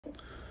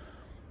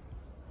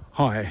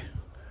Hi,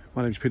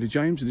 my name is Peter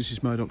James and this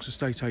is Murdoch's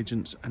Estate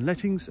Agents and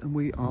Lettings, and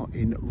we are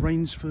in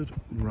Rainsford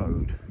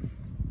Road.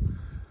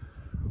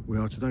 We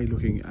are today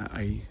looking at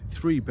a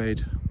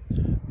 3-bed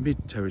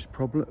mid-terrace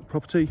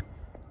property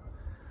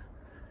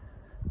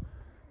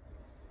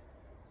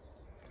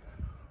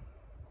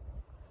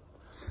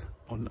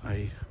on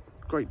a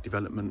great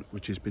development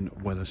which has been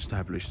well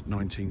established,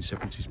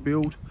 1970s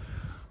build.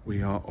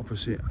 We are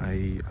opposite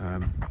a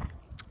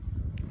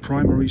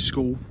primary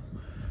school,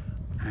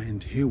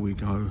 and here we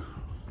go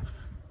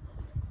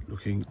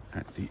looking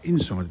at the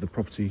inside of the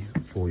property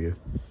for you.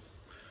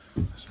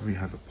 So we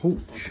have a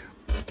porch,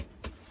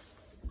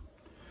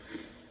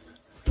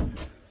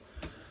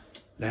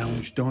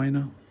 lounge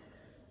diner,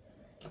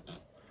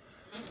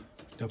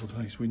 double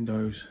glazed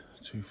windows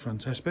to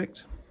front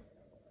aspect.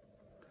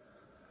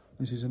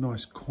 This is a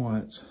nice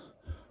quiet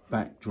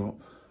backdrop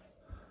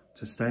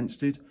to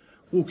Stansted,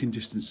 walking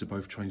distance to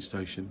both train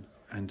station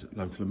and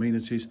local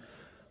amenities.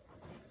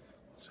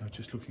 So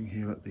just looking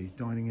here at the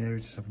dining area,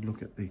 just having a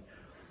look at the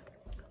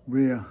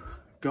rear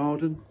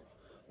garden.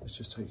 Let's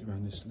just take you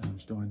around this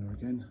lounge diner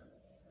again.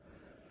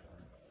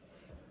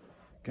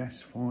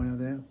 Gas fire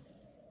there.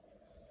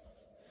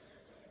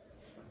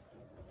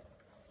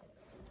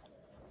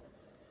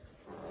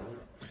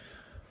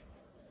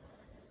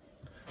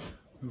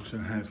 We also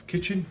have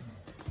kitchen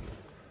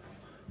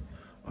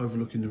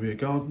overlooking the rear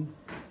garden.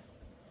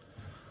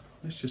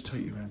 Let's just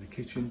take you around the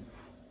kitchen.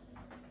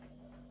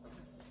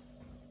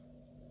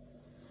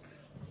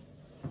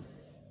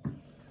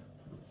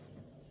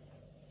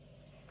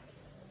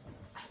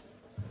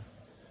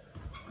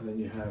 And then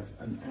you have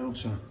an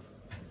outer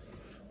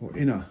or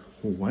inner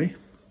hallway,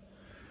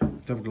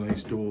 double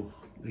glazed door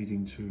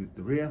leading to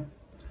the rear,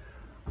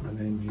 and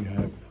then you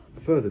have a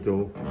further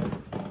door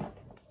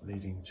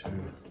leading to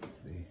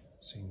the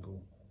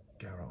single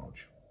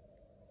garage.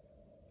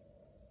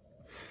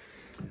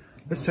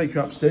 Let's take you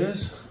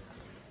upstairs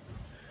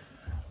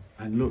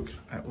and look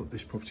at what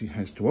this property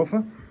has to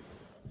offer.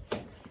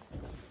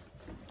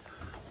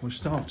 We'll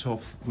start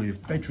off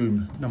with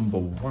bedroom number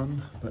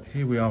 1, but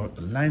here we are at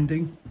the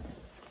landing.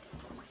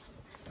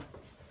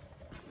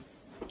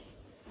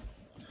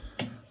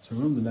 So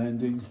we're on the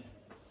landing,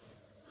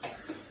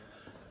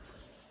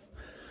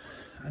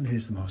 and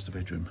here's the master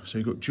bedroom. So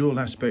you've got dual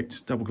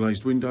aspect double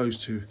glazed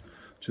windows to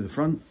the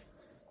front,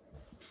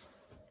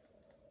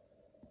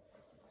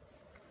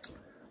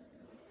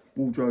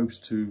 wardrobes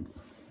to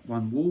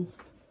one wall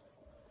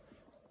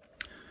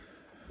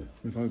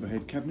with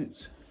overhead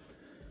cabinets.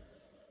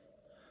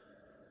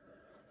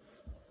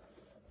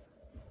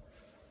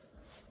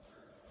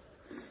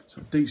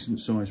 So a decent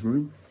sized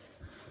room.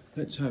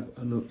 Let's have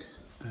a look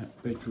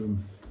at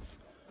bedroom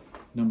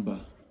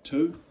number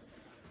 2.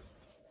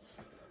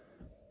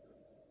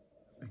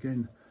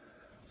 Again,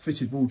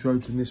 fitted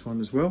wardrobes in this one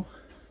as well.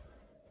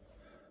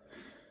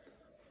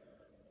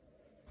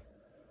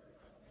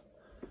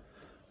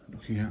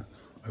 Looking out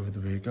over the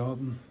rear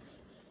garden.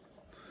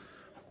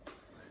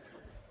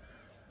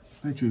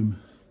 Bedroom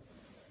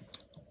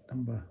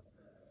number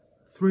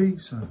 3,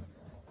 so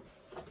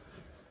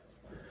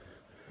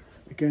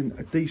again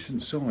a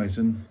decent size,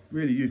 and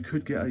really you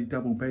could get a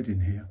double bed in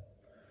here,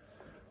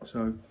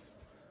 so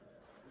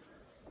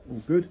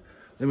all good.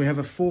 Then we have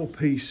a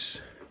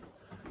 4-piece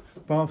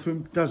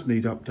bathroom, does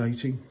need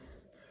updating,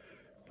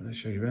 but let's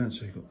show you around.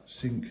 So you've got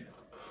sink,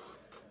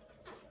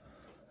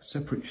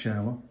 separate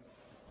shower,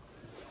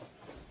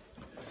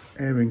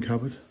 airing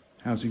cupboard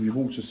housing your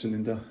water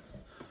cylinder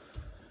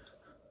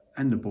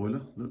and the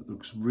boiler.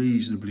 Looks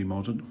reasonably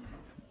modern,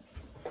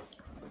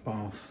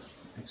 bath,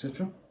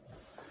 etc.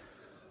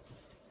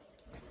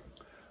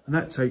 And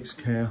that takes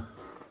care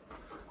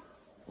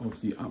of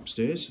the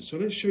upstairs. So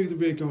let's show you the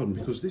rear garden,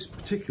 because this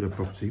particular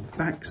property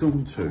backs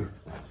onto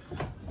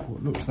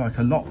what looks like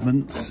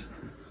allotments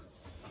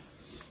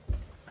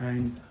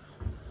and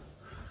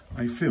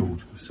a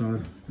field,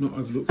 so not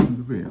overlooked from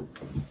the rear.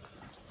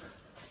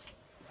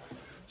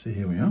 So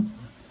here we are.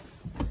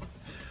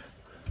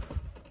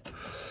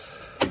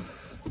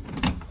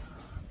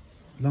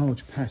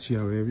 Large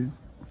patio area.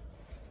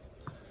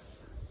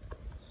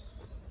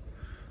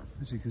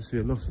 As you can see,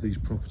 a lot of these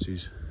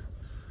properties,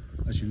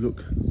 as you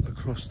look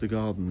across the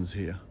gardens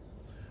here,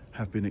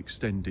 have been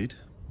extended.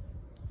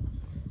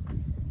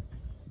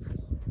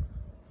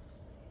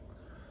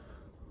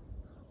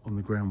 On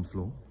the ground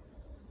floor,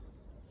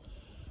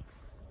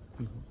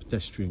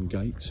 pedestrian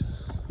gate.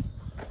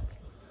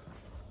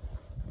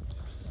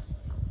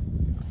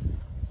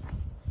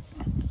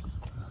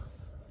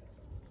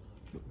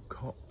 Little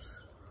copse.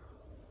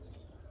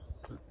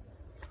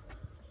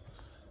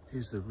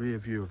 Here's the rear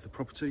view of the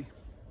property.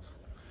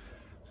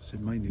 So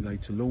mainly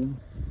laid to lawn.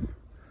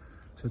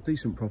 It's a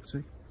decent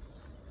property.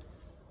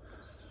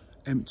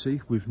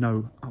 Empty with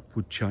no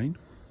upward chain.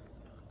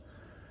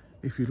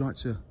 If you'd like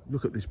to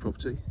look at this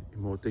property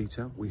in more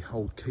detail, we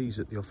hold keys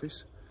at the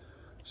office.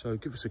 So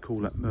give us a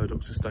call at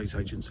Murdoch's Estate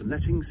Agents and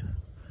Lettings,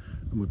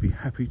 and we'd be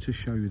happy to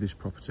show you this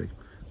property.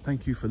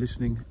 Thank you for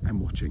listening and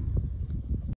watching.